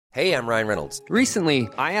Hey, I'm Ryan Reynolds. Recently,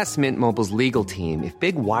 I asked Mint Mobile's legal team if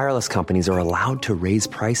big wireless companies are allowed to raise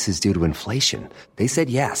prices due to inflation. They said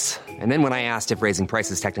yes. And then when I asked if raising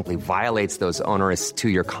prices technically violates those onerous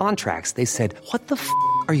two-year contracts, they said, "What the f***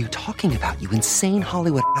 are you talking about, you insane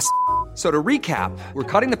Hollywood ass?" So to recap, we're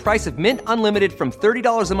cutting the price of Mint Unlimited from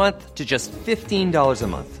 $30 a month to just $15 a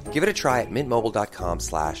month. Give it a try at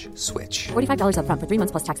mintmobile.com/switch. $45 up front for 3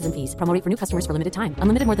 months plus taxes and fees. Promo rate for new customers for limited time.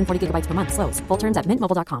 Unlimited more than 40 gigabytes per month. Slows full terms at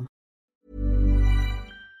mintmobile.com.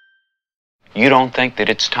 You don't think that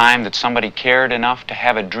it's time that somebody cared enough to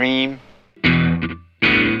have a dream?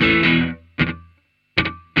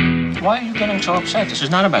 Why are you getting so upset? This is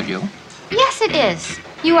not about you. Yes, it is.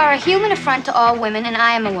 You are a human affront to all women, and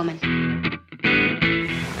I am a woman.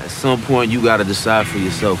 At some point, you gotta decide for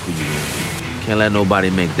yourself who you want. Can't let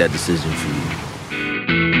nobody make that decision for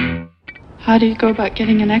you. How do you go about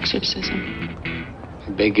getting an exorcism?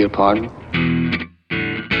 I beg your pardon?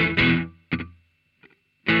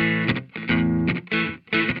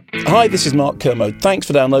 Hi, this is Mark Kermode. Thanks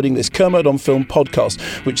for downloading this Kermode on Film podcast,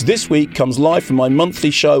 which this week comes live from my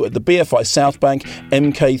monthly show at the BFI South Bank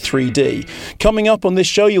MK3D. Coming up on this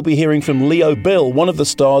show, you'll be hearing from Leo Bill, one of the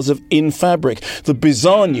stars of In Fabric. The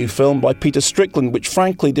bizarre new film by Peter Strickland, which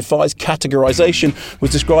frankly defies categorization,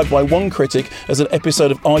 was described by one critic as an episode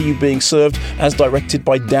of Are You Being Served, as directed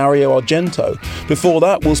by Dario Argento. Before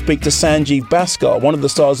that, we'll speak to Sanjeev Bhaskar, one of the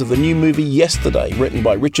stars of the new movie Yesterday, written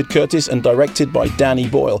by Richard Curtis and directed by Danny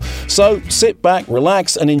Boyle. So sit back,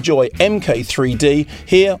 relax and enjoy MK3D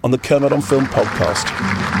here on the Kermode on Film podcast.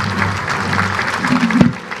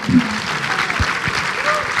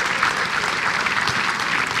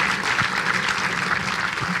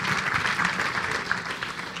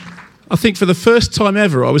 I think for the first time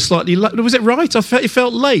ever, I was slightly late. Was it right? It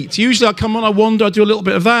felt late. Usually I come on, I wander, I do a little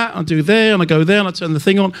bit of that, I do there, and I go there, and I turn the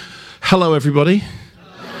thing on. Hello, everybody.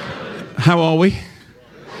 How are we?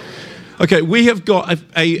 Okay, we have got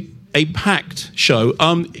a packed show.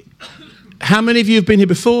 How many of you have been here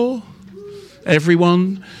before?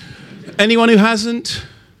 Everyone? Anyone who hasn't?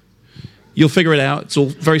 You'll figure it out. It's all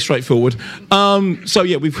very straightforward. So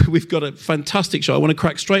yeah, we've got a fantastic show. I want to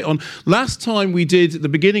crack straight on. Last time we did the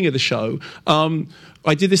beginning of the show,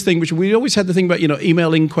 I did this thing which we always had the thing about,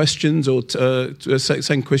 emailing questions or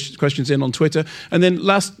sending questions in on Twitter. And then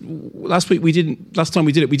last week we didn't. Last time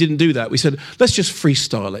we did it, we didn't do that. We said, let's just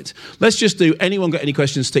freestyle it. Let's just do. Anyone got any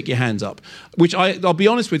questions? Stick your hands up. Which I'll be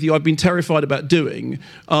honest with you, I've been terrified about doing,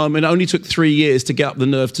 and it only took 3 years to get up the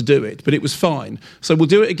nerve to do it. But it was fine. So we'll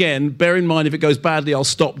do it again. Bear in mind, if it goes badly, I'll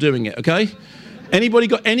stop doing it. Okay? Anybody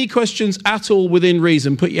got any questions at all within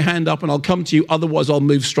reason? Put your hand up and I'll come to you. Otherwise, I'll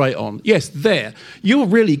move straight on. Yes, there. You're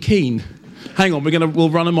really keen. Hang on, we'll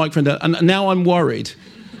run a microphone down. And now I'm worried.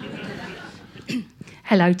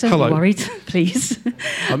 Hello, don't be worried, please.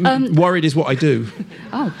 Worried is what I do.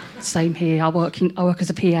 Oh, same here. I work as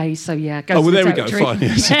a PA, so yeah. Oh, well, there we go. Fine.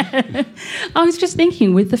 Yes. I was just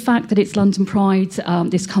thinking, with the fact that it's London Pride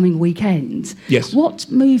this coming weekend, yes.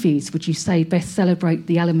 What movies would you say best celebrate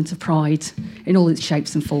the element of pride in all its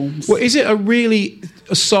shapes and forms? Well, is it a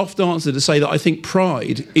soft answer to say that I think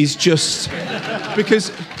Pride is just...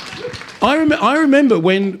 because... I remember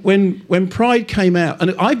when Pride came out,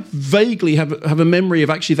 and I vaguely have a memory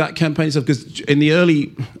of actually that campaign stuff, because in the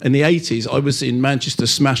 80s, I was in Manchester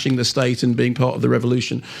smashing the state and being part of the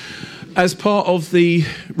revolution. As part of the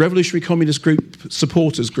Revolutionary Communist Group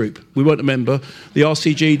supporters group, we weren't a member. The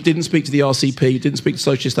RCG didn't speak to the RCP, didn't speak to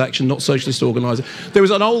Socialist Action, not Socialist Organiser. There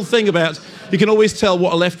was an old thing about, you can always tell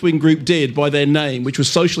what a left-wing group did by their name, which was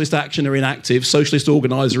Socialist Action are inactive, Socialist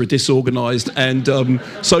Organiser are disorganised, and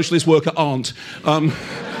Socialist Worker aren't.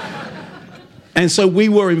 And so we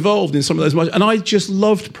were involved in some of those, and I just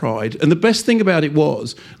loved Pride. And the best thing about it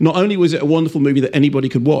was, not only was it a wonderful movie that anybody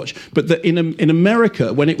could watch, but that in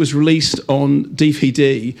America, when it was released on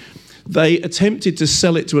DVD, they attempted to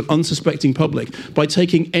sell it to an unsuspecting public by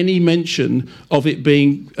taking any mention of it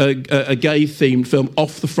being a gay-themed film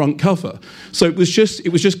off the front cover. So it was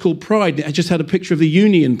just called Pride. It just had a picture of the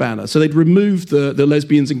Union banner. So they'd removed the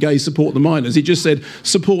lesbians and gays support the minors. It just said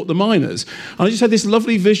support the minors. And I just had this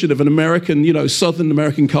lovely vision of an American, Southern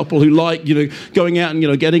American couple who going out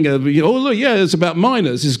and getting oh look, yeah, it's about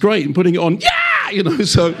minors. It's great, and putting it on, yeah,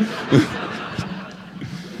 so.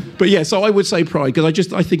 But yeah, so I would say Pride,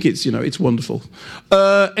 because I think it's, it's wonderful.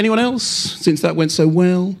 Anyone else, since that went so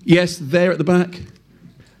well? Yes, there at the back.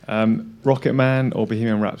 Rocket Man or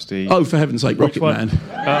Bohemian Rhapsody? Oh, for heaven's sake, Rocket Man.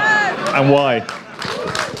 And why?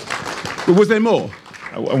 Well, was there more?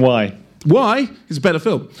 And why? Why? It's a better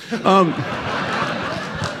film.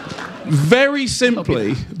 Very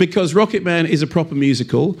simply, because Rocket Man is a proper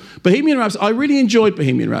musical. Bohemian Rhapsody, I really enjoyed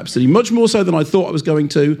Bohemian Rhapsody, much more so than I thought I was going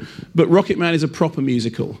to, but Rocket Man is a proper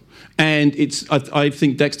musical. And I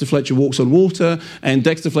think Dexter Fletcher walks on water, and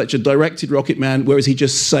Dexter Fletcher directed Rocket Man, whereas he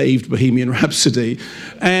just saved Bohemian Rhapsody.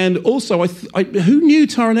 And also, who knew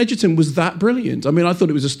Taron Egerton was that brilliant? I mean, I thought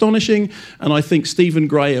it was astonishing, and I think Stephen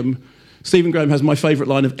Graham has my favourite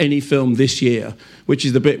line of any film this year, which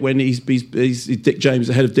is the bit when he's Dick James,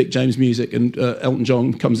 the head of Dick James Music, and Elton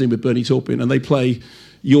John comes in with Bernie Taupin, and they play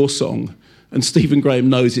Your Song, and Stephen Graham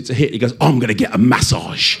knows it's a hit. He goes, "I'm going to get a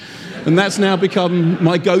massage." And that's now become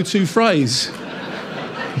my go-to phrase.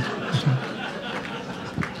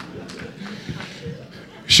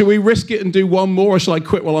 Shall we risk it and do one more, or shall I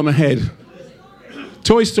quit while I'm ahead?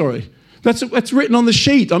 Toy Story. That's written on the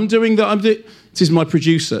sheet. This is my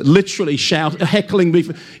producer, literally heckling me.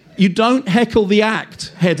 You don't heckle the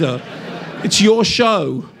act, Hedda. It's your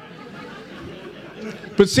show.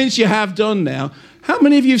 But since you have done now, how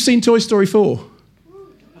many of you have seen Toy Story 4?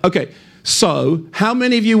 Okay, so how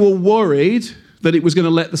many of you were worried that it was going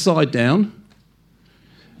to let the side down?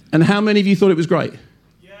 And how many of you thought it was great?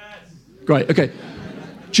 Yes. Great, okay.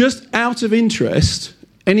 Just out of interest,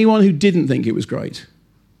 anyone who didn't think it was great?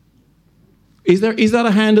 Is that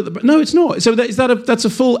a hand at the... No, it's not. So that's a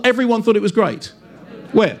full... Everyone thought it was great.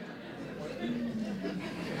 Where?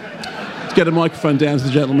 Let's get a microphone down to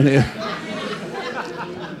the gentleman here.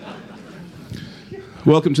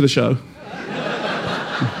 Welcome to the show.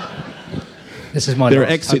 This is my... There are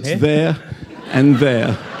exits there and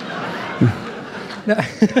there.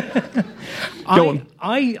 Go on.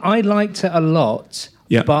 I liked it a lot,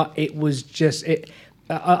 but it was just...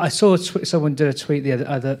 I saw someone did a tweet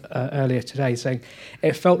earlier today saying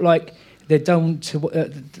it felt like they'd done to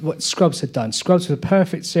what Scrubs had done. Scrubs was a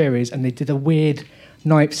perfect series, and they did a weird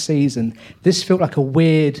ninth season. This felt like a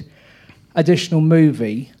weird additional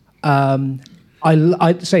movie. I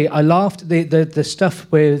laughed. The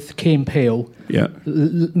stuff with Key and Peele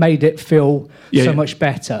made it feel so much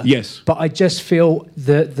better. Yes, but I just feel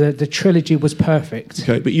the trilogy was perfect.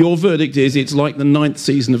 Okay, but your verdict is it's like the ninth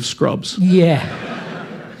season of Scrubs. Yeah.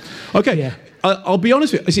 Okay, yeah. I'll be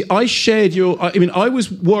honest with you. See, I shared I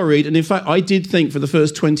was worried, and in fact, I did think for the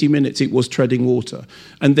first 20 minutes it was treading water.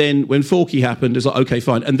 And then when Forky happened, it's like, okay,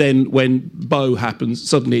 fine. And then when Bo happens,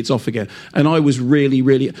 suddenly it's off again. And I was really,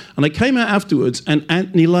 really... And I came out afterwards, and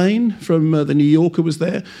Anthony Lane from The New Yorker was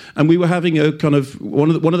there, and we were having a kind of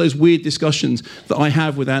one of those weird discussions that I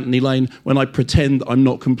have with Anthony Lane when I pretend I'm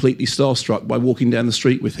not completely starstruck by walking down the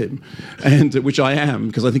street with him, and which I am,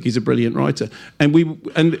 because I think he's a brilliant writer. And we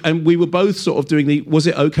were both sort of doing was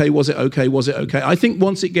it okay, was it okay, was it okay? I think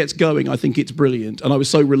once it gets going, I think it's brilliant, and I was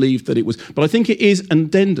so relieved that it was. But I think it is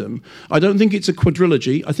an addendum. I don't think it's a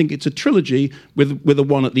quadrilogy. I think it's a trilogy with a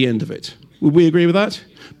one at the end of it. Would we agree with that?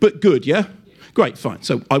 But good, yeah? Great, fine.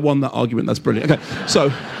 So I won that argument. That's brilliant. Okay,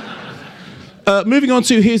 so... moving on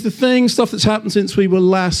to Here's the Thing, stuff that's happened since we were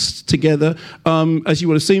last together. As you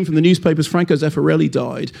would have seen from the newspapers, Franco Zeffirelli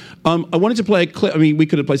died. I wanted to play a clip. I mean, we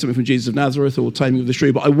could have played something from Jesus of Nazareth or Taming of the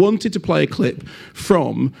Shrew, but I wanted to play a clip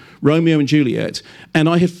from Romeo and Juliet, and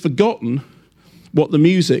I had forgotten what the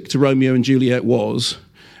music to Romeo and Juliet was.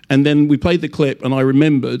 And then we played the clip, and I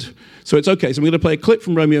remembered. So it's okay. So I'm going to play a clip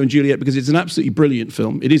from Romeo and Juliet because it's an absolutely brilliant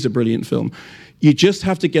film. It is a brilliant film. You just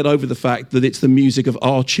have to get over the fact that it's the music of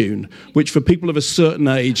our tune, which for people of a certain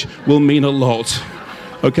age will mean a lot.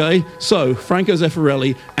 Okay? So, Franco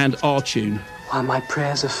Zeffirelli and our tune. While my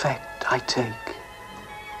prayer's effect I take.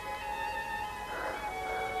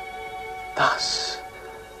 Thus,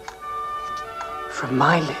 from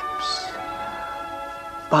my lips,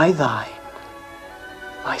 by thine,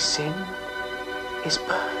 my sin is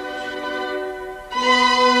purged.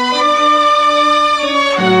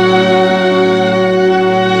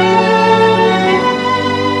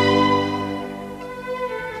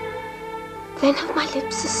 Then have my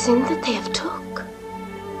lips a sin that they have took?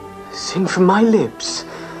 Sin from my lips?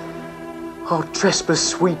 Oh, trespass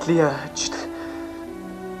sweetly urged.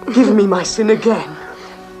 Give me my sin again.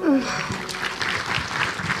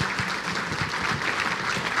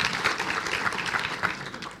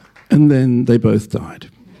 And then they both died.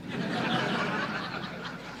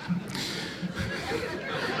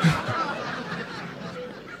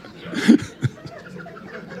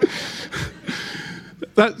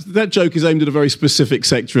 That joke is aimed at a very specific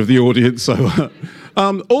sector of the audience. So,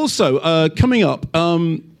 also coming up,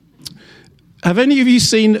 have any of you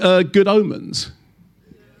seen Good Omens?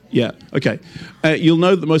 Yeah, okay. You'll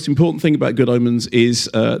know that the most important thing about Good Omens is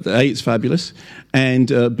that A, it's fabulous, and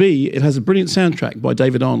B, it has a brilliant soundtrack by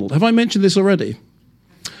David Arnold. Have I mentioned this already?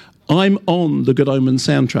 I'm on the Good Omens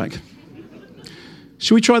soundtrack.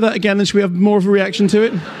 Should we try that again and should we have more of a reaction to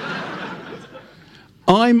it?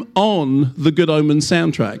 I'm on the Good Omens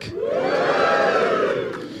soundtrack.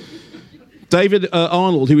 David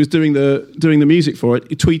Arnold, who was doing the music for it,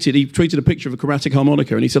 he tweeted a picture of a chromatic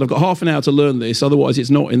harmonica, and he said, "I've got half an hour to learn this, otherwise it's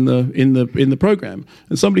not in the program."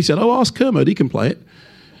 And somebody said, "Oh, ask Kermode, he can play it."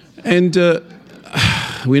 And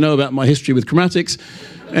we know about my history with chromatics,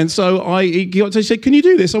 and so he said, "Can you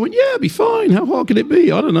do this?" I went, "Yeah, it'll be fine. How hard can it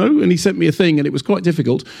be? I don't know." And he sent me a thing, and it was quite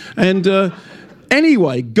difficult. And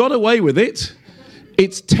anyway, got away with it.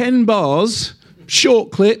 It's 10 bars,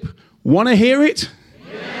 short clip. Want to hear it?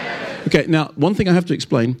 Okay, now, one thing I have to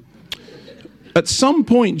explain. At some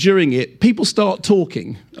point during it, people start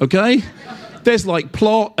talking, okay? There's like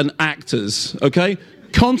plot and actors, okay?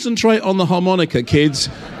 Concentrate on the harmonica, kids,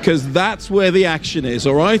 because that's where the action is,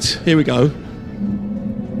 all right? Here we go.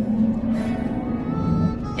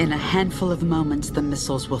 In a handful of moments, the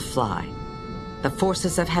missiles will fly. The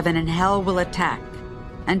forces of heaven and hell will attack.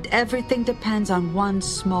 And everything depends on one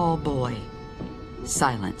small boy.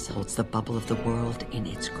 Silence holds the bubble of the world in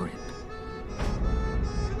its grip.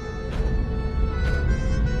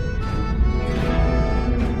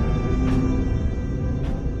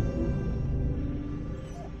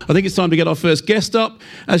 I think it's time to get our first guest up.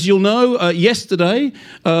 As you'll know, Yesterday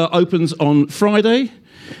opens on Friday.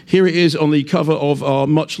 Here it is on the cover of our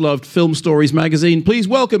much-loved Film Stories magazine. Please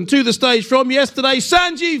welcome to the stage from Yesterday,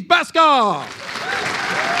 Sanjeev Bhaskar.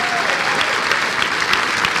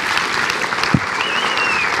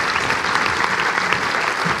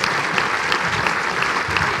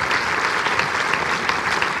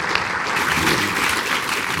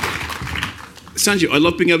 Sanjeev, I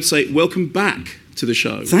love being able to say welcome back to the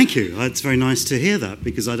show. Thank you. It's very nice to hear that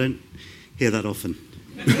because I don't hear that often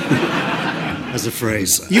as a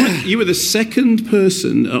phrase. You were the second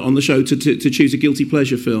person on the show to choose a guilty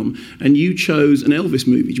pleasure film, and you chose an Elvis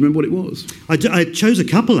movie. Do you remember what it was? I chose a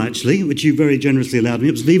couple, actually, which you very generously allowed me.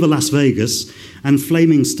 It was Viva Las Vegas and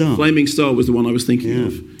Flaming Star. Flaming Star was the one I was thinking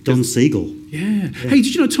of. Don Siegel. Yeah. Hey,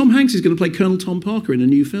 did you know Tom Hanks is going to play Colonel Tom Parker in a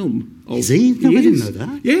new film? Is he? No, I didn't know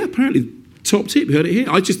that. Yeah, apparently. Top tip, heard it here.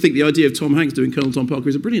 I just think the idea of Tom Hanks doing Colonel Tom Parker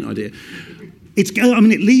is a brilliant idea.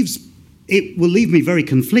 It will leave me very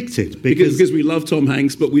conflicted because we love Tom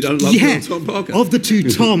Hanks, but we don't love Colonel Tom Parker. Of the two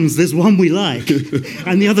Toms, there's one we like,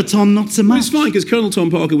 and the other Tom not so much. Well, it's fine because Colonel Tom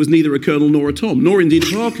Parker was neither a colonel nor a Tom, nor indeed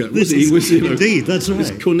a Parker. Indeed, that's right.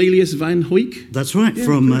 Was Cornelius Van Hoyk. That's right,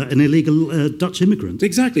 from an illegal Dutch immigrant.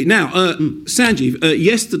 Exactly. Now, Sanjeev,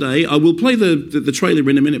 Yesterday, I will play the trailer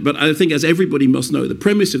in a minute, but I think as everybody must know, the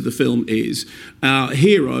premise of the film is our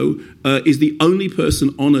hero is the only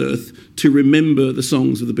person on Earth to remember the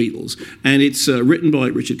songs of the Beatles. And it's written by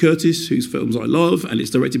Richard Curtis, whose films I love, and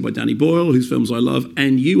it's directed by Danny Boyle, whose films I love,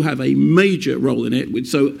 and you have a major role in it.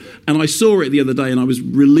 And I saw it the other day, and I was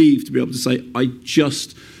relieved to be able to say I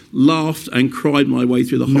just laughed and cried my way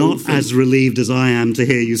through the whole thing. Not as relieved as I am to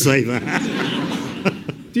hear you say that.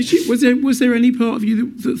 Did you? Was there any part of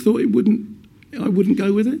you that thought I wouldn't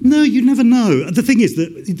go with it? No, you never know. The thing is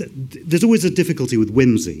that there's always a difficulty with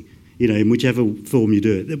whimsy. You know, in whichever form you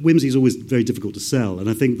do it, whimsy is always very difficult to sell. And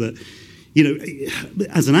I think that, you know,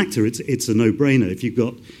 as an actor, it's a no-brainer. If you've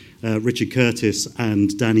got Richard Curtis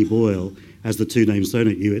and Danny Boyle as the two names thrown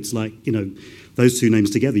at you, it's like, you know, those two names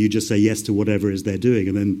together, you just say yes to whatever it is they're doing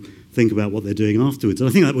and then think about what they're doing afterwards. And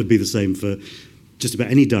I think that would be the same for just about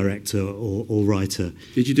any director or writer.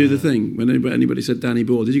 Did you do the thing when anybody said Danny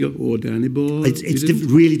Boyle? Did you go, "Oh, Danny Boyle"? It's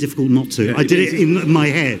really difficult not to. Yeah, I did it in my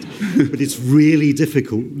head, but it's really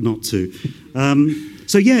difficult not to.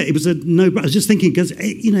 So yeah, it was a no. I was just thinking because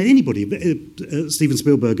you know anybody, Steven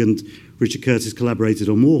Spielberg and Richard Curtis collaborated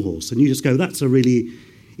on Warhorse, and you just go, that's a really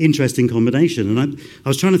interesting combination. And I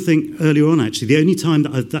was trying to think earlier on, actually, the only time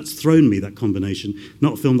that's thrown me, that combination,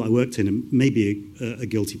 not a film that I worked in, and maybe a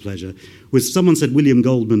guilty pleasure, was someone said William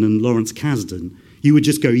Goldman and Lawrence Kasdan. You would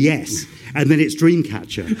just go, yes, and then it's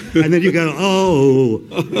Dreamcatcher. And then you go,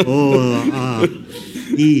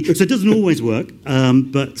 So it doesn't always work,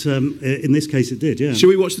 but in this case it did, yeah. Shall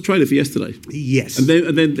we watch the trailer for Yesterday? Yes. And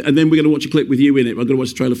then we're going to watch a clip with you in it. I'm going to watch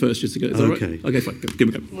the trailer first just to get it. Okay. Right? Okay, fine. Give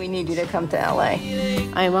me a go. We need you to come to LA.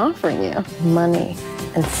 I'm offering you money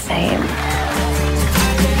and fame.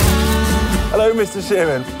 Hello, Mr.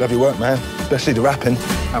 Sheeran. Love your work, man. Especially the rapping.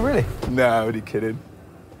 Oh, really? No, only kidding.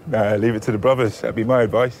 No, leave it to the brothers. That'd be my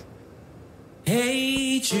advice.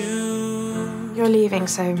 Hey, Jude. You're leaving,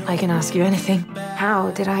 so I can ask you anything. How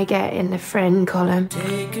did I get in the friend column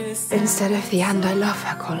instead of the and I love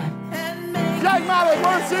her column? Jack Mallett,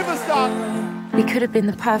 we're a superstar. We could have been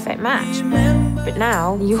the perfect match. But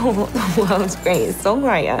now you're the world's greatest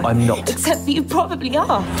songwriter. I'm not. Except that you probably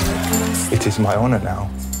are. It is my honour now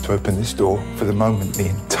to open this door for the moment the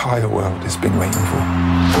entire world has been waiting for.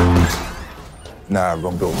 Nah,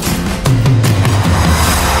 wrong door.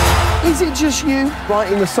 Is it just you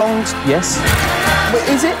writing the songs? Yes. But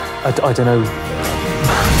is it? I don't know.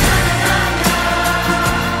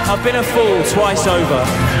 I've been a fool twice over.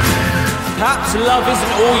 Perhaps love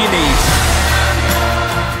isn't all you need,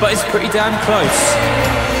 but it's pretty damn close.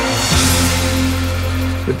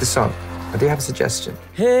 With the song, I do have a suggestion.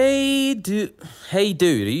 Hey dude, are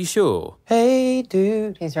you sure? Hey,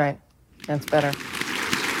 dude. He's right. That's better.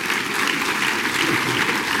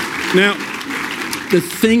 Now, the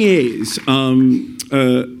thing is,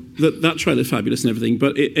 that trailer's fabulous and everything,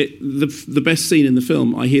 but the best scene in the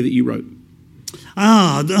film, I hear that you wrote.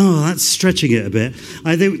 That's stretching it a bit.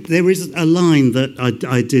 There is a line that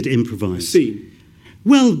I did improvise. Scene.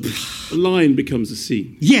 Well, a line becomes a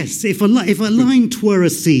scene. Yes, if a line twere a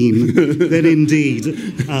scene, then indeed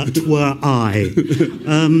twere I.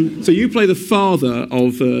 So you play the father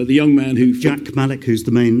of the young man who... Jack Malik, who's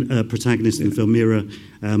the main protagonist in the film. Mira,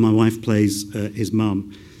 my wife, plays his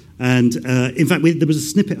mum. And in fact, there was a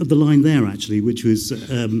snippet of the line there, actually, which was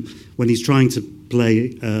when he's trying to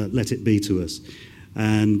play Let It Be to us.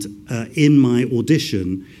 And in my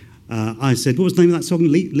audition, I said, what was the name of that song?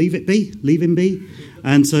 Leave It Be? Leave Him Be?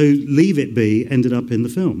 And so Leave It Be ended up in the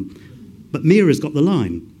film. But Mira's got the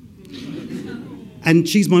line. And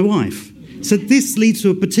she's my wife. So this leads to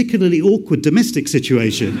a particularly awkward domestic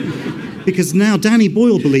situation because now Danny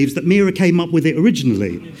Boyle believes that Mira came up with it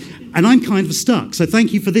originally. And I'm kind of stuck. So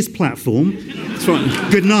thank you for this platform. That's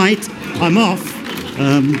right. Good night. I'm off.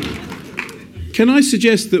 Can I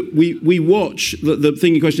suggest that we watch the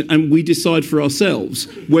thing in question and we decide for ourselves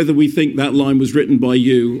whether we think that line was written by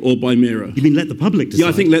you or by Mira? You mean let the public decide? Yeah,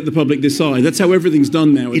 I think let the public decide. That's how everything's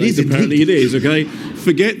done now. It is, apparently indeed. It is, okay?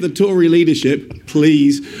 Forget the Tory leadership,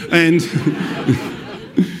 please. And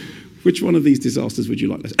which one of these disasters would you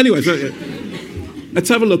like less? Anyway, let's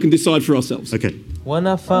have a look and decide for ourselves. Okay. When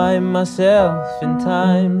I find myself in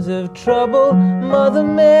times of trouble, Mother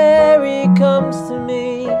Mary comes to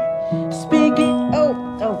me, speaking...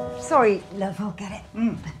 Oh, sorry, love, I'll get it.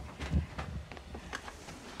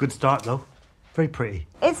 Good start, though. Very pretty.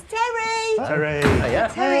 It's Terry! Terry!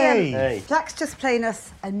 Terry, Hey. Jack's just playing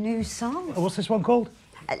us a new song. What's this one called?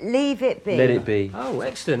 Leave It Be. Let It Be. Oh,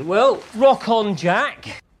 excellent. Well, rock on,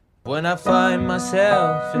 Jack. When I find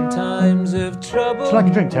myself in times of trouble... Would you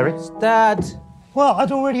like a drink, Terry? Dad. Well,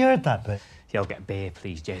 I'd already heard that bit. Yeah, I'll get a beer,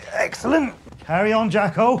 please, Jed. Excellent. Carry on,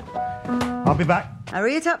 Jacko. I'll be back.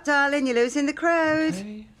 Hurry it up, darling, you're losing the crowd.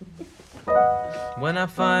 When I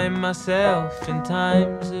find myself in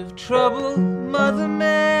times of trouble, Mother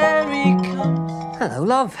Mary comes... Hello,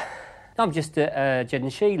 love. I'm just at Jed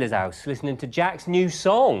and Sheila's house listening to Jack's new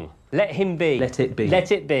song. Let Him Be. Let It Be.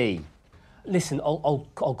 Let It Be. Listen, I'll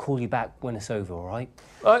call you back when it's over, all right?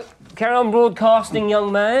 All right, carry on broadcasting,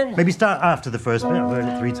 young man. Maybe start after the first bit. I've heard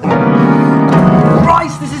it 3 times.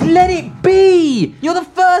 Christ, this is Let It Be! You're the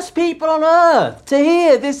first people on earth to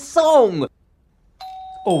hear this song.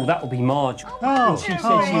 Oh, that'll be Marge. Oh, she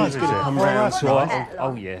said she was going to come round. that's right.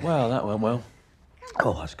 Oh, yeah. Well, that went well.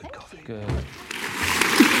 Oh, that's good coffee. Good.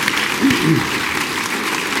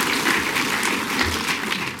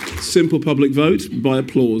 Simple public vote by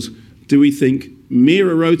applause. Do we think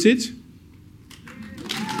Mira wrote it?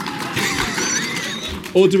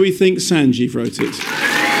 Or do we think Sanjeev wrote it?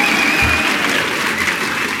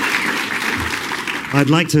 I'd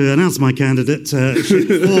like to announce my candidate for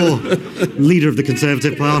leader of the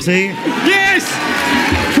Conservative Party. Yes!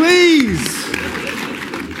 Please!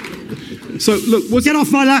 So, look, get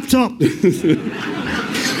off my laptop!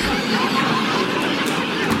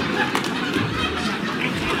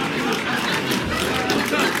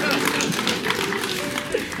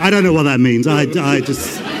 I don't know what that means. I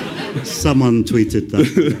just... Someone tweeted that.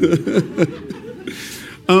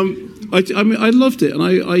 I mean, I loved it, and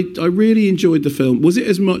I really enjoyed the film. Was it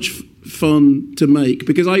as much fun to make?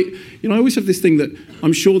 Because I always have this thing that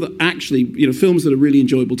I'm sure that actually, films that are really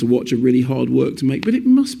enjoyable to watch are really hard work to make. But it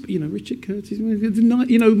must be, Richard Curtis,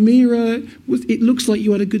 Mira. It looks like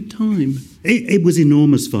you had a good time. It was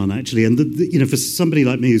enormous fun, actually, and for somebody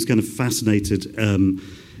like me who's kind of fascinated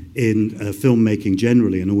in filmmaking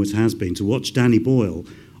generally, and always has been, to watch Danny Boyle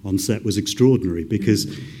on set was extraordinary because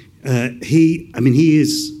he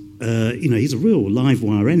is. He's a real live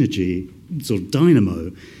wire energy sort of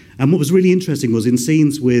dynamo. And what was really interesting was in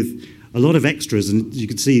scenes with a lot of extras, and you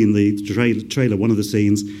could see in the trailer, one of the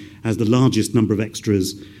scenes has the largest number of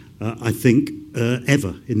extras, I think,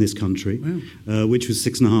 ever in this country, wow. Which was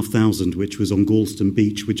 6,500, which was on Galston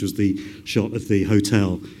Beach, which was the shot of the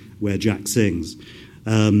hotel where Jack sings.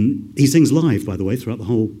 he sings live, by the way, throughout the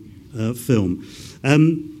whole film,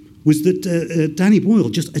 was that Danny Boyle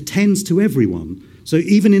just attends to everyone. So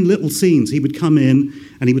even in little scenes, he would come in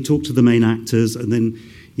and he would talk to the main actors, and then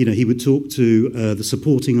he would talk to the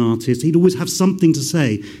supporting artists. He'd always have something to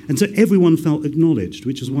say. And so everyone felt acknowledged,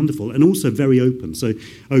 which was wonderful, and also very open. So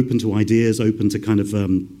open to ideas, open to kind of,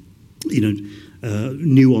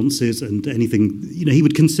 nuances and anything. He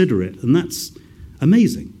would consider it, and that's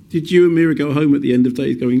amazing. Did you and Mira go home at the end of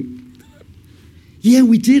days going... Yeah,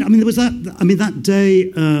 we did. I mean, there was that. I mean, that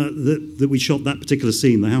day that we shot that particular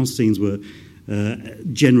scene, the house scenes were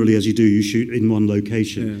generally, as you do, you shoot in one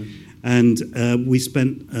location, and we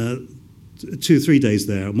spent 2 or 3 days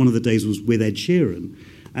there. And one of the days was with Ed Sheeran,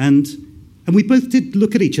 and we both did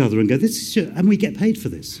look at each other and go, "This is," and we get paid for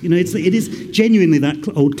this. It is genuinely that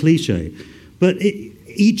old cliche, but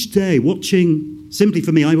each day watching. Simply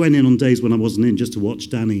for me, I went in on days when I wasn't in just to watch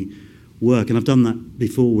Danny work, and I've done that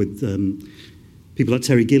before with. People like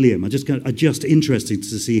Terry Gilliam. I'm just interested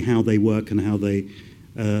to see how they work and how they,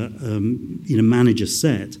 manage a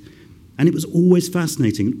set. And it was always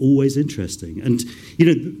fascinating and always interesting. And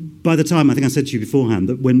by the time, I think I said to you beforehand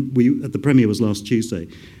that when the premiere was last Tuesday,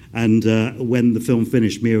 and when the film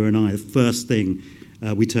finished, Mira and I, the first thing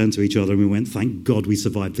we turned to each other and we went, "Thank God we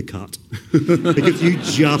survived the cut," because you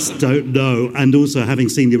just don't know. And also, having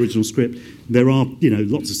seen the original script, there are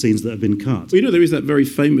lots of scenes that have been cut. Well, there is that very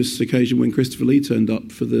famous occasion when Christopher Lee turned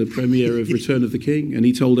up for the premiere of Return of the King, and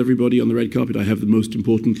he told everybody on the red carpet, "I have the most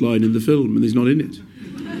important line in the film," and he's not in it.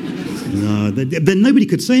 No, then nobody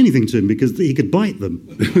could say anything to him because he could bite them.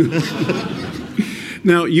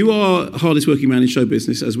 Now, you are hardest working man in show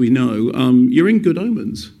business, as we know. You're in Good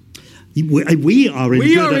Omens. We are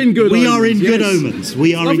in good omens.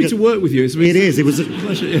 We are lovely to work with you. It is. It was a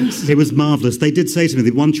pleasure. Yes. It was marvellous. They did say to me,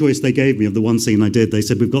 the one choice they gave me of the one scene I did, they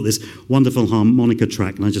said, "We've got this wonderful harmonica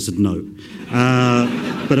track," and I just said no.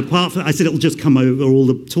 But apart from, I said it'll just come over all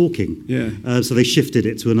the talking. Yeah. So they shifted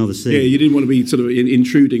it to another scene. Yeah, you didn't want to be sort of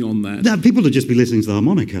intruding on that. No, people would just be listening to the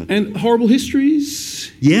harmonica. And Horrible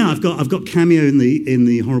Histories. Yeah, I've got cameo in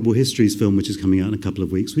the Horrible Histories film, which is coming out in a couple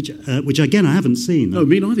of weeks, which again I haven't seen. No,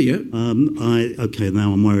 me neither yet. Okay,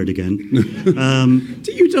 now I'm worried again.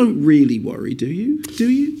 You don't really worry, do you? Do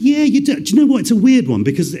you? Yeah, you do. Do you know what? It's a weird one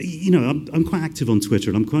because I'm quite active on Twitter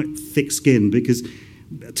and I'm quite thick-skinned because,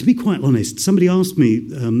 to be quite honest, somebody asked me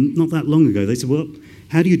not that long ago. They said, "Well,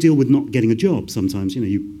 how do you deal with not getting a job? Sometimes,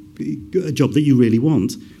 a job that you really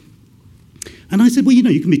want." And I said, "Well,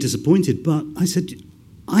 you can be disappointed," but I said,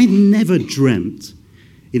 I never dreamt.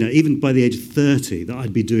 Even by the age of 30, that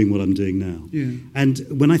I'd be doing what I'm doing now. Yeah. And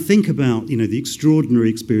when I think about, the extraordinary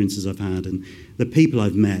experiences I've had and the people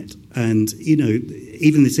I've met, and,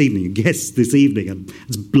 even this evening, this evening,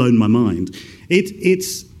 it's blown my mind.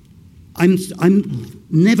 I'm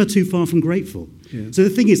never too far from grateful. Yeah. So the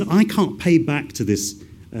thing is, I can't pay back to this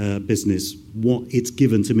business what it's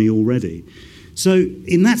given to me already. So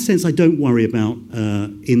in that sense, I don't worry about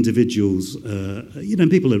individuals.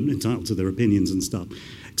 People are entitled to their opinions and stuff,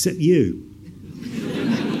 except you.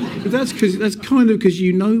 But that's kind of because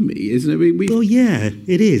you know me, isn't it? Well, yeah,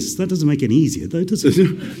 it is. That doesn't make it any easier, though, does it?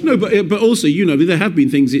 No, but also, there have been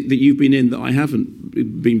things that you've been in that I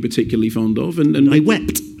haven't been particularly fond of, and I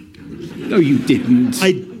wept. No, you didn't.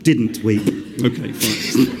 I didn't weep. Okay,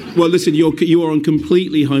 fine. Well, listen, you are on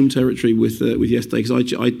completely home territory with yesterday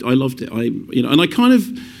because I loved it.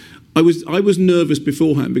 I was nervous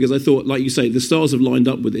beforehand because I thought, like you say, the stars have lined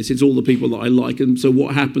up with this. It's all the people that I like, and so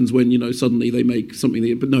what happens when suddenly they make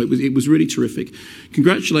something? But no, it was really terrific.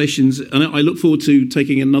 Congratulations, and I look forward to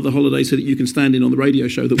taking another holiday so that you can stand in on the radio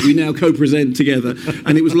show that we now co-present together.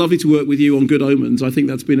 And it was lovely to work with you on Good Omens. I think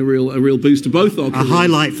that's been a real boost to both our careers. A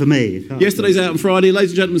highlight for me. Yesterday's out on Friday,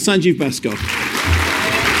 ladies and gentlemen. Sanjeev Bhaskar.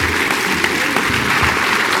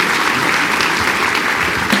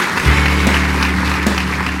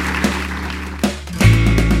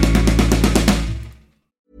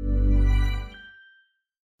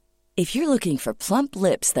 If you're looking for plump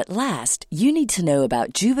lips that last, you need to know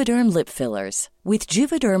about Juvederm lip fillers. With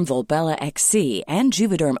Juvederm Volbella XC and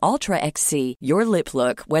Juvederm Ultra XC, your lip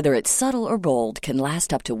look, whether it's subtle or bold, can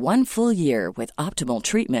last up to 1 full year with optimal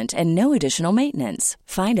treatment and no additional maintenance.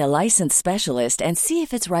 Find a licensed specialist and see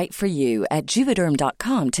if it's right for you at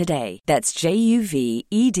Juvederm.com today. That's JUVEDERM.com.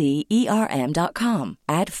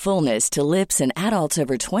 Add fullness to lips in adults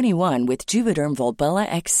over 21 with Juvederm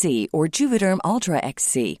Volbella XC or Juvederm Ultra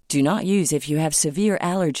XC. Do not use if you have severe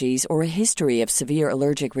allergies or a history of severe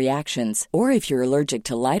allergic reactions, or if you're allergic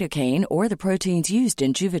to lidocaine or the proteins used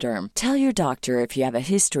in Juvederm. Tell your doctor if you have a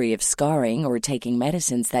history of scarring or taking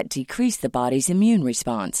medicines that decrease the body's immune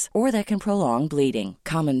response or that can prolong bleeding.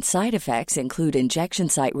 Common side effects include injection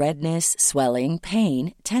site redness, swelling,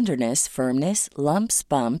 pain, tenderness, firmness, lumps,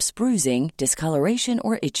 bumps, bruising, discoloration,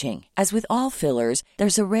 or itching. As with all fillers,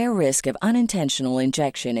 there's a rare risk of unintentional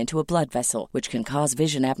injection into a blood vessel, which can cause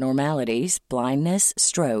vision abnormalities, blindness,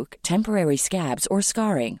 stroke, temporary scabs, or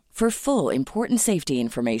scarring. For full, important safety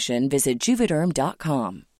information, visit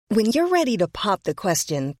Juvederm.com. When you're ready to pop the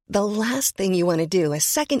question, the last thing you want to do is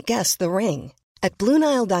second-guess the ring. At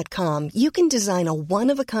BlueNile.com, you can design a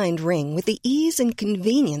one-of-a-kind ring with the ease and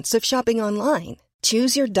convenience of shopping online.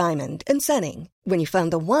 Choose your diamond and setting. When you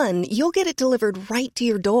find the one, you'll get it delivered right to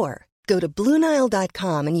your door. Go to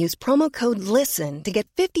BlueNile.com and use promo code LISTEN to get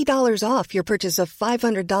 $50 off your purchase of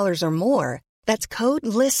 $500 or more. That's code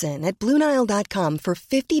LISTEN at BlueNile.com for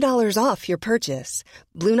 $50 off your purchase.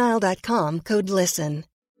 BlueNile.com, code LISTEN.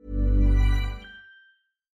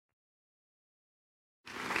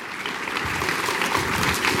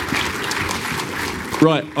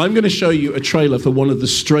 Right, I'm going to show you a trailer for one of the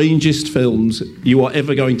strangest films you are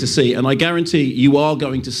ever going to see, and I guarantee you are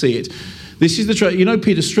going to see it. This is the trailer. You know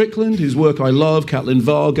Peter Strickland, whose work I love, Kathleen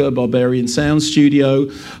Varga, Barbarian Sound Studio,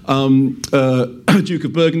 Duke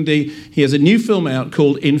of Burgundy. He has a new film out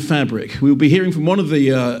called In Fabric. We'll be hearing from one of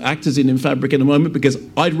the actors in Fabric in a moment because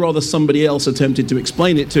I'd rather somebody else attempted to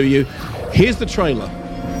explain it to you. Here's the trailer.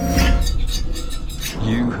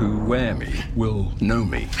 You who wear me will know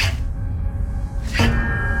me.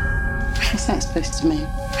 What's that supposed to mean?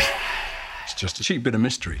 It's just a cheap bit of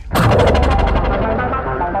mystery.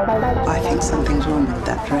 I think something's wrong with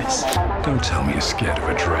that dress. Don't tell me you're scared of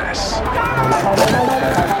a dress.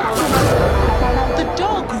 The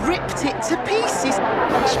dog ripped it to pieces.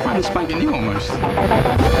 It's brand spanking new almost. Such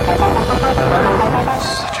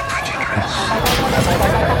a pretty dress.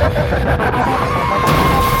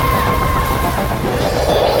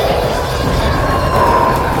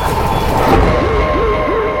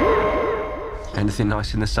 Anything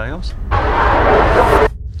nice in the sales?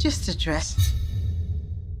 Just a dress.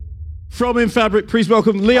 From In Fabric, please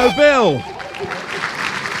welcome Leo Bill.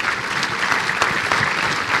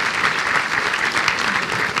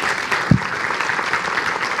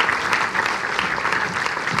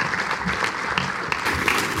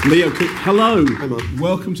 Leo, hello. Hi, Mark.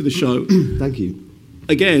 Welcome to the show. Thank you.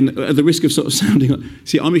 Again, at the risk of sort of sounding like...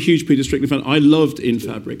 See, I'm a huge Peter Strickland fan. I loved In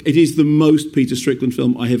Fabric. It is the most Peter Strickland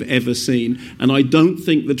film I have ever seen, and I don't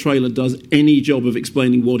think the trailer does any job of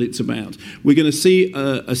explaining what it's about. We're going to see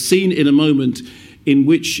a scene in a moment in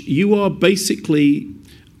which you are basically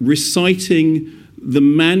reciting the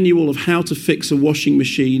manual of how to fix a washing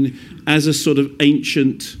machine as a sort of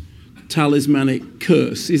ancient talismanic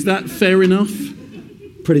curse. Is that fair enough?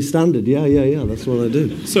 Pretty standard, yeah. That's what I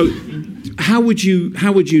do. So, how would you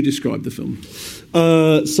describe the film?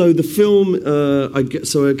 So the film, I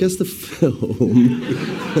guess the film.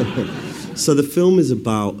 So the film is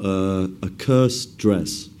about a cursed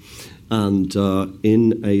dress, and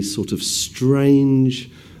in a sort of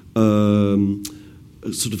strange,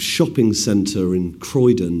 sort of shopping centre in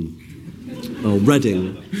Croydon, or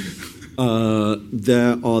Reading.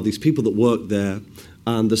 There are these people that work there.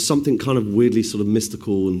 And there's something kind of weirdly sort of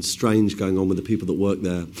mystical and strange going on with the people that work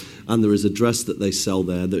there. And there is a dress that they sell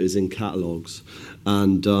there that is in catalogues.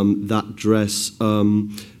 And that dress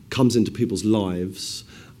comes into people's lives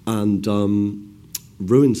and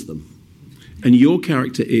ruins them. And your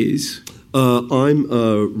character is? I'm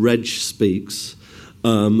Reg Speaks,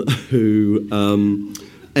 who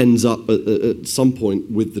ends up at some point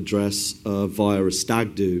with the dress via a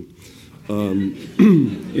stag do.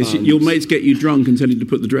 Your mates get you drunk and tell you to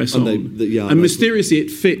put the dress on. And mysteriously it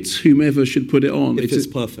fits whomever should put it on. It fits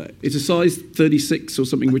perfect. It's a size 36 or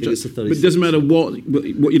something. It's a 36. But it doesn't matter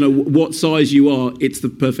what size you are, it's the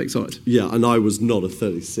perfect size. Yeah, and I was not a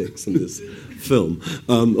 36 in this film.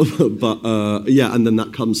 And then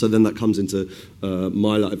that comes into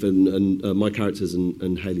my life and my characters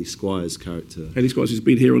and Hayley Squires' character. Hayley Squires has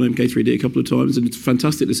been here on MK3D a couple of times, and it's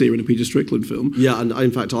fantastic to see her in a Peter Strickland film. Yeah, and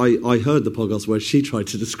in fact, I heard the podcast where she tried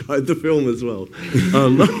to describe the film as well.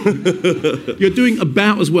 You're doing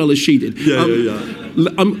about as well as she did. Yeah.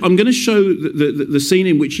 I'm going to show the scene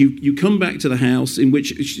in which you come back to the house in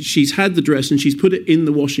which she's had the dress and she's put it in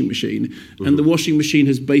the washing machine, mm-hmm. and the washing machine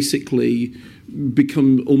has basically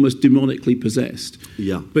become almost demonically possessed.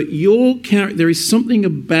 Yeah. But there is something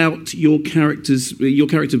about your character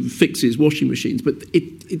fixes washing machines, but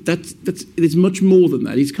it's much more than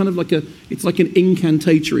that. It's kind of like an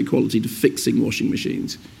incantatory quality to fixing washing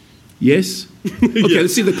machines. Yes? Okay,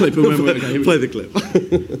 let's see the clip. Play the clip.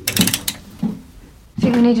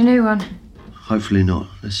 Think we need a new one? Hopefully not.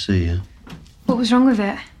 Let's see, yeah. What was wrong with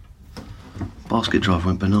it? Basket drive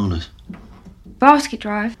went bananas. Basket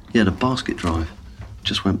drive? Yeah, the basket drive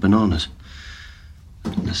just went bananas.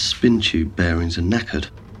 The spin tube bearings are knackered.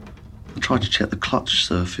 I tried to check the clutch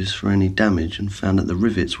surface for any damage and found that the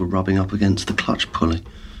rivets were rubbing up against the clutch pulley.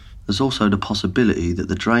 There's also the possibility that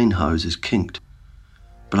the drain hose is kinked,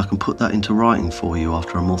 but I can put that into writing for you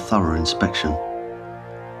after a more thorough inspection.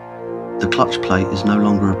 The clutch plate is no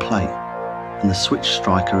longer a plate, and the switch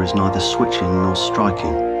striker is neither switching nor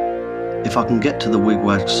striking. If I can get to the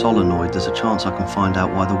wigwag solenoid, there's a chance I can find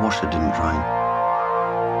out why the washer didn't drain.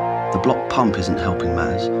 The block pump isn't helping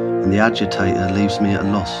matters, and the agitator leaves me at a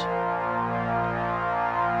loss.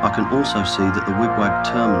 I can also see that the wigwag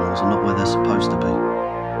terminals are not where they're supposed to be,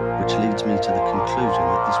 which leads me to the conclusion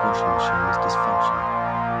that this washing machine is dysfunctional.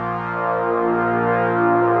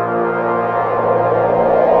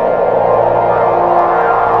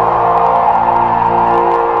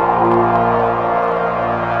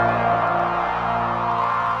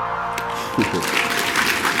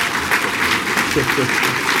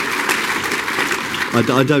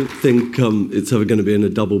 I don't think it's ever going to be in a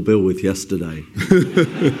double bill with Yesterday.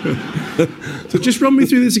 So just run me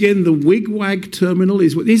through this again. The wigwag terminal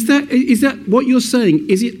is that what you're saying?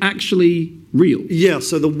 Is it actually real? Yeah.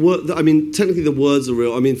 So technically the words are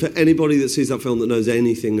real. I mean, for anybody that sees that film that knows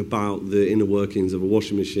anything about the inner workings of a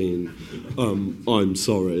washing machine, I'm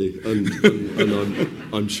sorry, and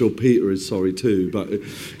I'm sure Peter is sorry too. But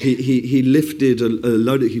he lifted a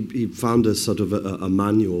load. He found a sort of a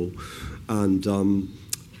manual. And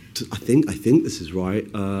I think this is right.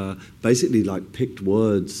 Basically, like picked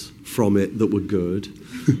words from it that were good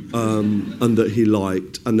and that he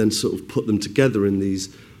liked, and then sort of put them together in these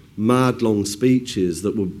mad long speeches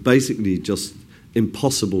that were basically just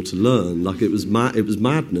impossible to learn. Like it was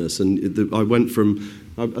madness. And I went from.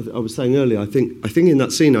 I was saying earlier. I think in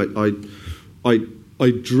that scene I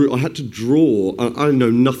had to draw. I know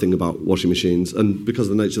nothing about washing machines, and because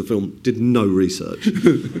of the nature of the film, did no research.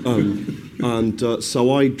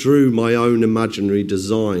 So I drew my own imaginary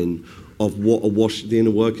design of what the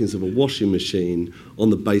inner workings of a washing machine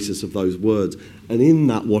on the basis of those words. And in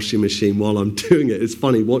that washing machine, while I'm doing it, it's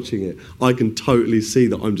funny watching it, I can totally see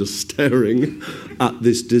that I'm just staring at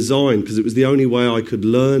this design, because it was the only way I could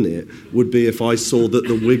learn it would be if I saw that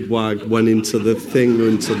the wigwag went into the thing,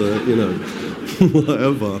 into the,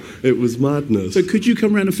 whatever. It was madness. So could you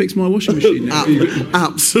come around and fix my washing machine now?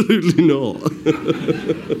 Absolutely not.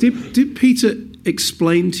 Did Peter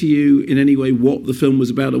explain to you in any way what the film was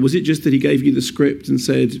about, or was it just that he gave you the script and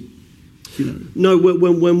said, No,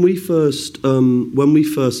 when we first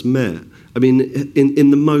met, I mean, in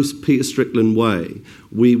the most Peter Strickland way,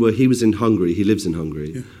 he was in Hungary, he lives in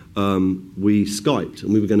Hungary. Yeah. We Skyped,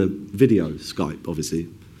 and we were going to video Skype, obviously.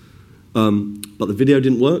 But the video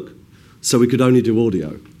didn't work, so we could only do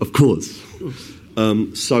audio, of course.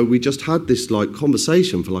 So we just had this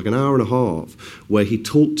conversation for an hour and a half, where he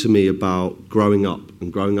talked to me about growing up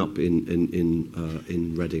in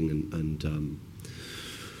Reading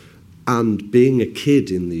and being a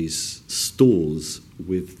kid in these stores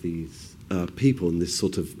with these people, and this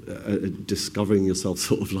sort of discovering yourself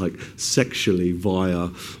sort of sexually via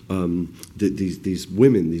these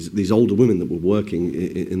women, these older women that were working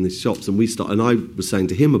in these shops, and I was saying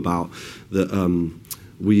to him about that.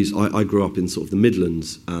 I grew up in sort of the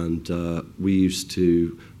Midlands, and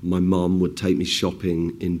my mum would take me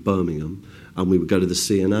shopping in Birmingham, and we would go to the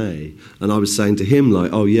C&A, and I was saying to him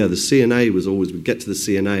oh yeah, the C&A we'd get to the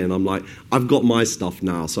C&A, and I'm like, I've got my stuff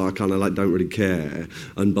now, so I kind of don't really care,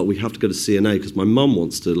 but we have to go to C&A because my mum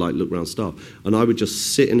wants to look around stuff, and I would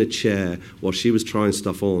just sit in a chair while she was trying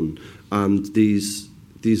stuff on, and these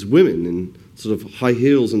women in sort of high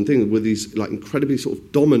heels and things with these incredibly sort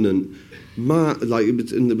of dominant. And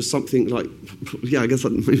there was something I guess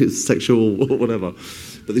maybe it's sexual or whatever,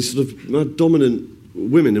 but these sort of dominant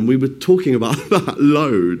women, and we were talking about that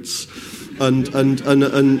loads, and then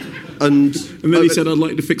he said, "I'd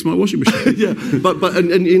like to fix my washing machine." Yeah, but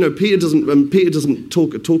Peter doesn't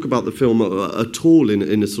talk about the film at all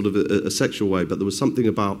in a sort of a sexual way, but there was something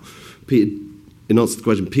about Peter. In answer to the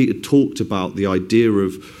question, Peter talked about the idea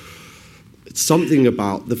of.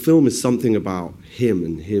 The film is something about him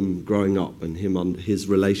and him growing up and him and his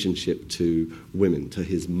relationship to women, to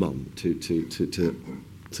his mum, to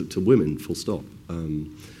women, full stop.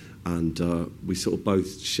 And we sort of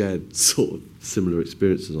both shared sort of similar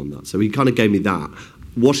experiences on that. So he kind of gave me that.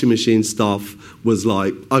 Washing machine stuff was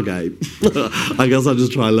okay, I guess I'll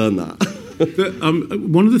just try and learn that.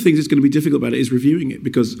 One of the things that's going to be difficult about it is reviewing it,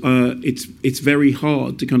 because it's very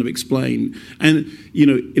hard to kind of explain. And,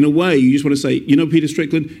 in a way, you just want to say, Peter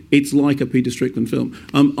Strickland, it's like a Peter Strickland film.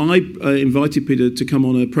 I invited Peter to come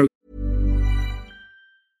on a program.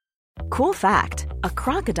 Cool fact, a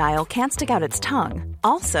crocodile can't stick out its tongue.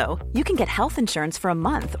 Also, you can get health insurance for a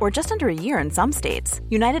month or just under a year in some states.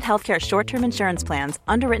 United Healthcare short-term insurance plans,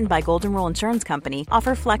 underwritten by Golden Rule Insurance Company,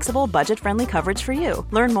 offer flexible, budget-friendly coverage for you.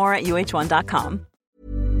 Learn more at uh1.com.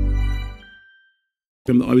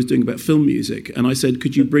 That I was doing about film music, and I said,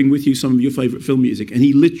 could you bring with you some of your favourite film music? And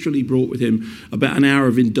he literally brought with him about an hour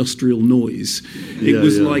of industrial noise. It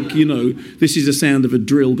was like, this is the sound of a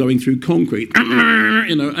drill going through concrete,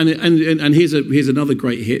 and here's another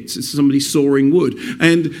great hit. It's somebody sawing wood.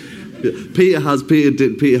 And Peter has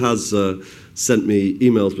sent me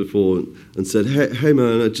emails before and said, hey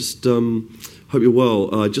man, I just hope you're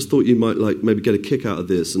well. I just thought you might maybe get a kick out of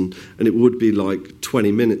this, and it would be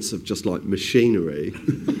 20 minutes of just machinery.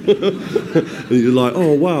 And you're like,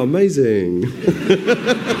 oh wow, amazing.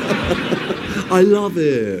 I love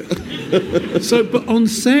it. So, but on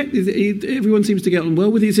set, everyone seems to get on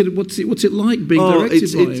well with it. He said, what's it like being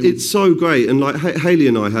directed by him? It's so great, and Haley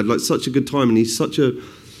and I had such a good time, and he's such a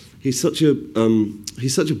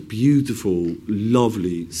beautiful,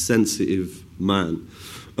 lovely, sensitive man.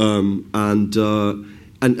 And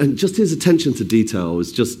just his attention to detail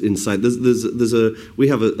is just insane. We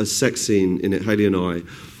have a sex scene in it, Haley and I,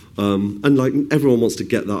 and everyone wants to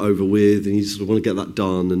get that over with, and you sort of want to get that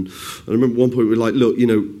done. And I remember at one point we were like, look,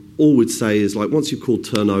 all we'd say is once you call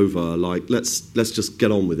turnover, let's just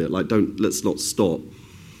get on with it. Let's not stop.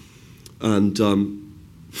 And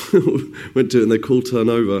went to it, and they called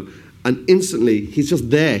turnover. And instantly, he's just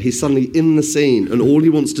there. He's suddenly in the scene, and all he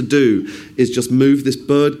wants to do is just move this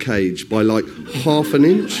bird cage by half an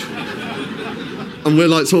inch. And we're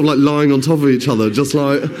lying on top of each other, just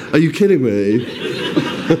are you kidding me?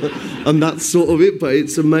 And that's sort of it. But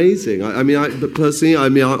it's amazing. But personally, I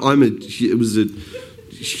was a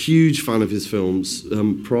huge fan of his films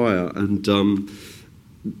prior, and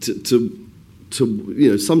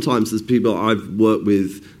sometimes there's people I've worked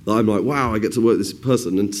with that I'm like, wow, I get to work with this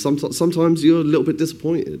person, and sometimes you're a little bit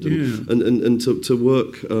disappointed, and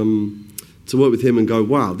to work with him and go,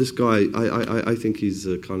 wow, this guy, I think he's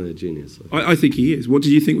kind of a genius. I think he is. What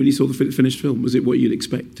did you think when you saw the finished film? Was it what you'd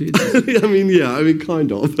expected?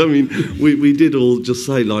 Kind of. We did all just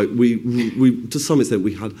say we to some extent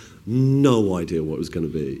we had no idea what it was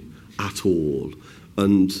going to be at all.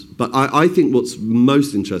 But I think what's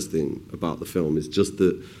most interesting about the film is just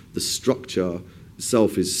that the structure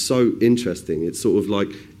itself is so interesting. It's sort of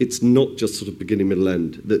it's not just sort of beginning, middle,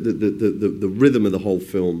 end. The rhythm of the whole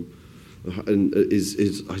film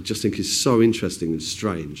is I just think is so interesting and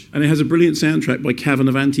strange. And it has a brilliant soundtrack by Cavern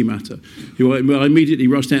of Antimatter, who I immediately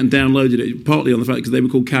rushed out and downloaded it, partly on the fact because they were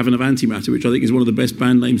called Cavern of Antimatter, which I think is one of the best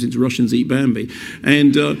band names since Russians Eat Bambi.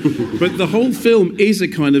 And but the whole film is a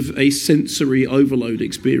kind of a sensory overload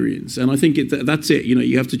experience, and I think that's it.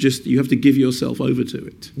 You have to give yourself over to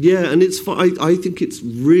it. Yeah, and it's I think it's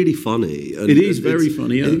really funny. It is very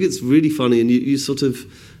funny. Yeah. I think it's really funny, and you sort of.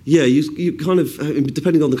 Yeah, you kind of,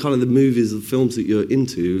 depending on the kind of the movies and films that you're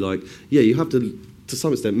into, you have to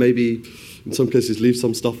some extent, maybe in some cases leave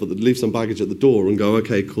some baggage at the door and go,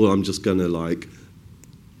 okay, cool, I'm just going to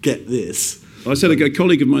get this. I said a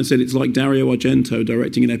colleague of mine said it's like Dario Argento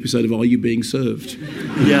directing an episode of Are You Being Served?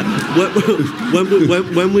 Yeah, when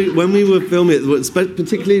we were filming it,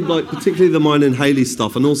 particularly the mine and Haley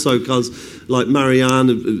stuff, and also because Marianne,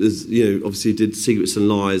 obviously did Secrets and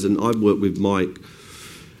Lies, and I've worked with Mike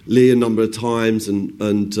Lee a number of times, and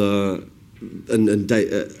who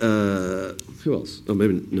else? Oh,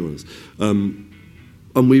 maybe no one else.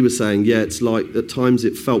 And we were saying, it's at times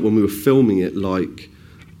it felt when we were filming it like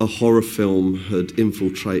a horror film had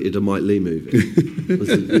infiltrated a Mike Leigh movie.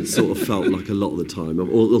 It sort of felt like a lot of the time,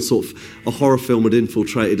 or sort of a horror film had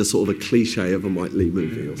infiltrated a sort of a cliche of a Mike Leigh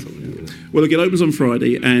movie or something. Well, look, it opens on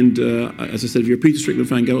Friday, and as I said, if you're a Peter Strickland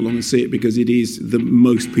fan, go along and see it, because it is the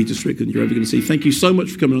most Peter Strickland you're ever going to see. Thank you so much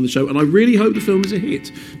for coming on the show, and I really hope the film is a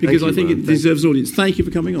hit, because I think it deserves an audience. Thank you for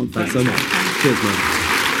coming on. Thanks so much. Cheers, man.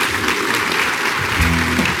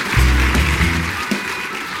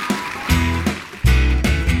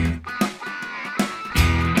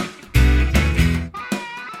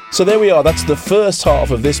 So there we are, that's the first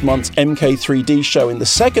half of this month's MK3D show. In the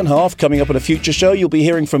second half, coming up in a future show, you'll be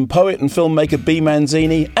hearing from poet and filmmaker Bea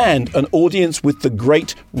Manzini and an audience with the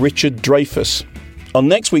great Richard Dreyfuss. On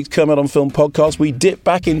next week's Kermit on Film podcast, we dip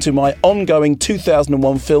back into my ongoing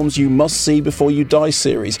 2001 films you must see before you die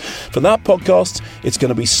series. For that podcast, it's going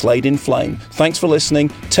to be Slade in Flame. Thanks for listening.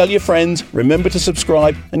 Tell your friends, remember to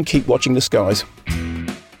subscribe, and keep watching the skies.